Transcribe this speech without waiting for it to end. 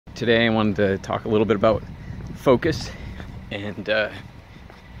today I wanted to talk a little bit about focus and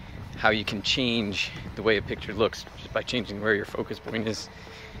how you can change the way a picture looks just by changing where your focus point is,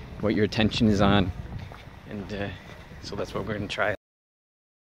 what your attention is on, and so that's what we're going to try.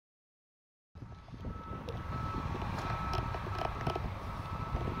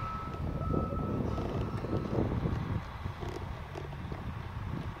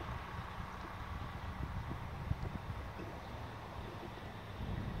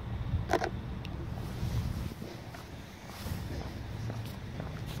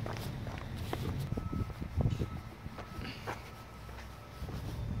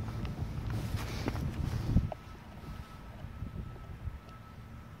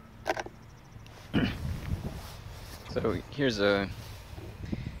 So here's an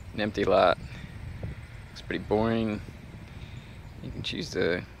empty lot. It's pretty boring. You can choose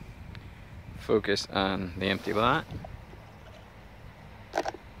to focus on the empty lot.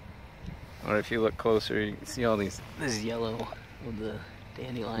 Or if you look closer, you can see all this yellow of the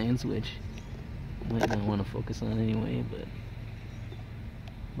dandelions, which you might not want to focus on anyway, but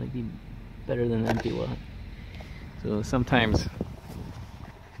might be better than an empty lot. So sometimes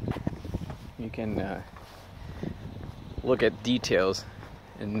you can look at details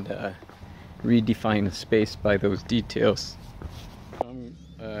and redefine the space by those details. I'm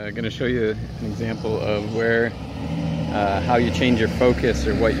going to show you an example of how you change your focus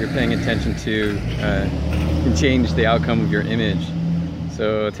or what you're paying attention to can change the outcome of your image.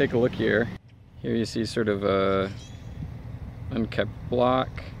 So take a look here. Here you see sort of a unkept block.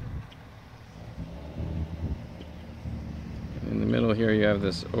 In the middle here you have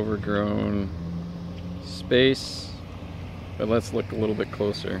this overgrown space. But let's look a little bit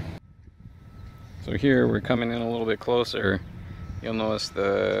closer. So here we're coming in a little bit closer. You'll notice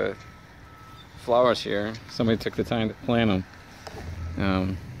the flowers here. Somebody took the time to plant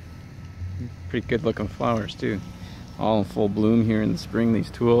them. Pretty good looking flowers too. All in full bloom here in the spring, these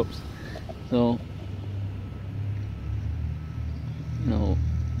tulips. So, you know,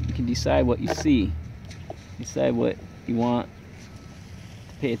 you can decide what you see. Decide what you want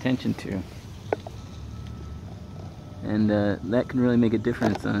to pay attention to. And that can really make a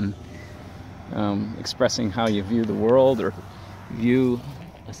difference on expressing how you view the world or view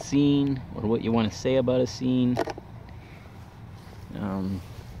a scene or what you want to say about a scene. You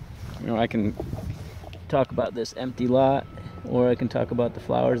know, I can talk about this empty lot, or I can talk about the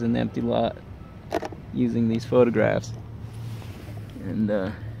flowers in the empty lot using these photographs.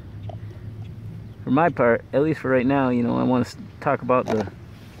 And for my part, at least for right now, you know, I want to talk about the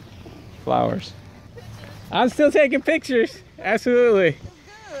flowers. I'm still taking pictures, absolutely.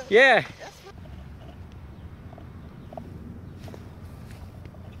 Yeah.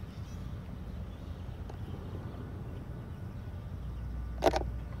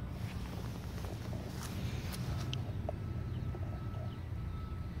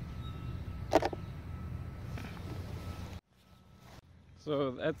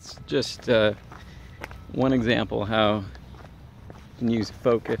 So that's just one example how you can use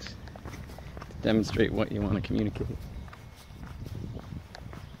focus. Demonstrate what you want to communicate.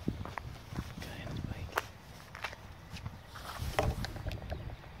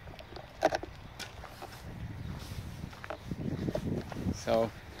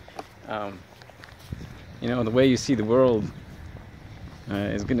 So, you know, the way you see the world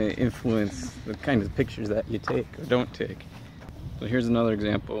is going to influence the kind of pictures that you take or don't take. So here's another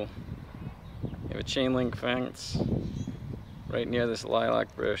example. You have a chain link fence right near this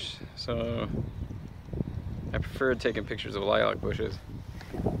lilac bush. So I prefer taking pictures of lilac bushes.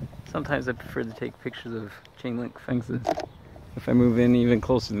 Sometimes I prefer to take pictures of chain link fences. If I move in even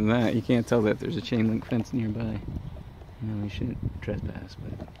closer than that, you can't tell that there's a chain link fence nearby. No, you shouldn't trespass,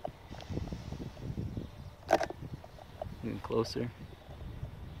 but even closer.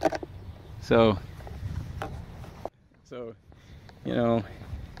 So you know,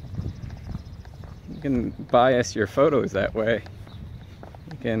 you can bias your photos that way.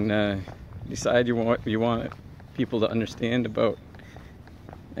 You can decide what you want people to understand about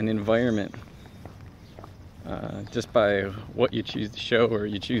an environment just by what you choose to show or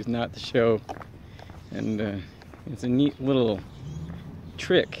you choose not to show. And it's a neat little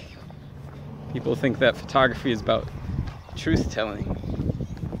trick. People think that photography is about truth-telling.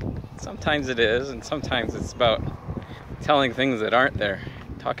 Sometimes it is, and sometimes it's about telling things that aren't there,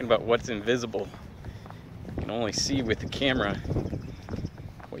 talking about what's invisible. You can only see with the camera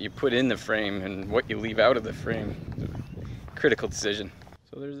what you put in the frame and what you leave out of the frame. Critical decision.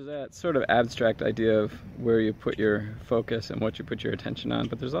 So there's that sort of abstract idea of where you put your focus and what you put your attention on,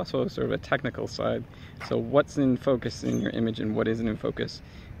 but there's also sort of a technical side. So what's in focus in your image and what isn't in focus.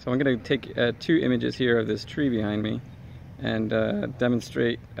 So I'm going to take 2 images here of this tree behind me and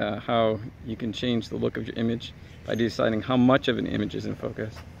demonstrate how you can change the look of your image by deciding how much of an image is in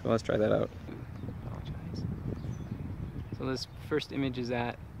focus. So let's try that out. So this first image is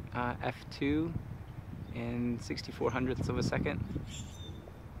at f2 in 64/100ths of a second.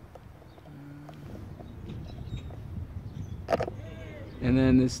 And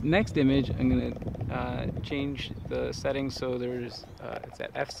then this next image, I'm going to change the settings so there's it's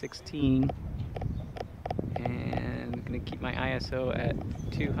at f16, and I'm going to keep my ISO at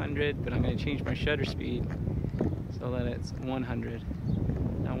 200, but I'm going to change my shutter speed so that it's 100.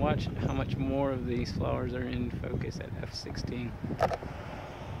 Now watch how much more of these flowers are in focus at f16.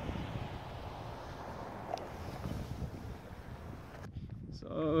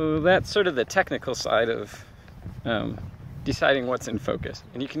 So that's sort of the technical side of deciding what's in focus,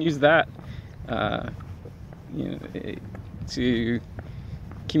 and you can use that to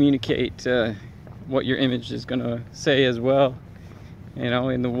communicate what your image is going to say as well. You know,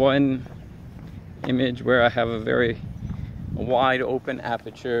 in the one image where I have a very wide open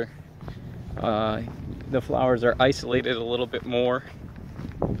aperture, the flowers are isolated a little bit more,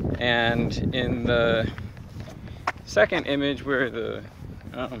 and in the second image where the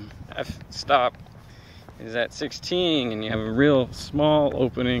f-stop is at 16 and you have a real small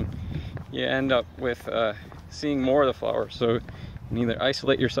opening, you end up with seeing more of the flowers. So you can either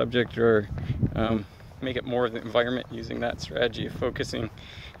isolate your subject or make it more of the environment using that strategy of focusing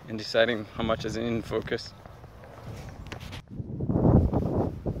and deciding how much is in focus.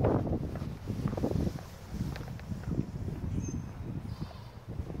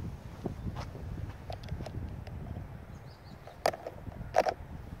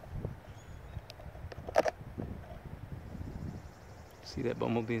 See that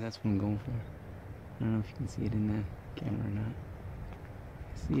bumblebee? That's what I'm going for. I don't know if you can see it in the camera or not.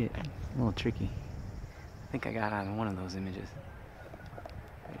 I see it. It's a little tricky. I think I got out of one of those images.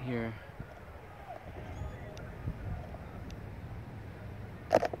 Right here.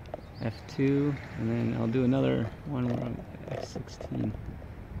 F2, and then I'll do another one where I'm at F16.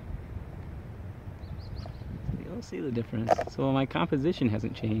 You'll see the difference. So my composition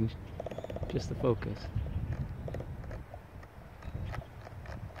hasn't changed, just the focus.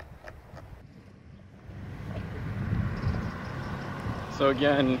 So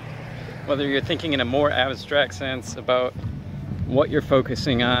again, whether you're thinking in a more abstract sense about what you're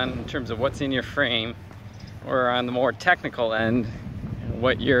focusing on in terms of what's in your frame, or on the more technical end,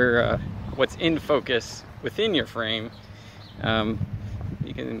 what's in focus within your frame,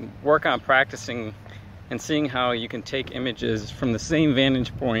 you can work on practicing and seeing how you can take images from the same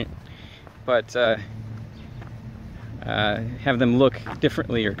vantage point, but have them look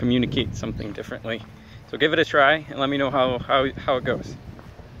differently or communicate something differently. So give it a try and let me know how it goes.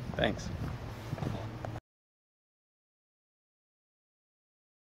 Thanks.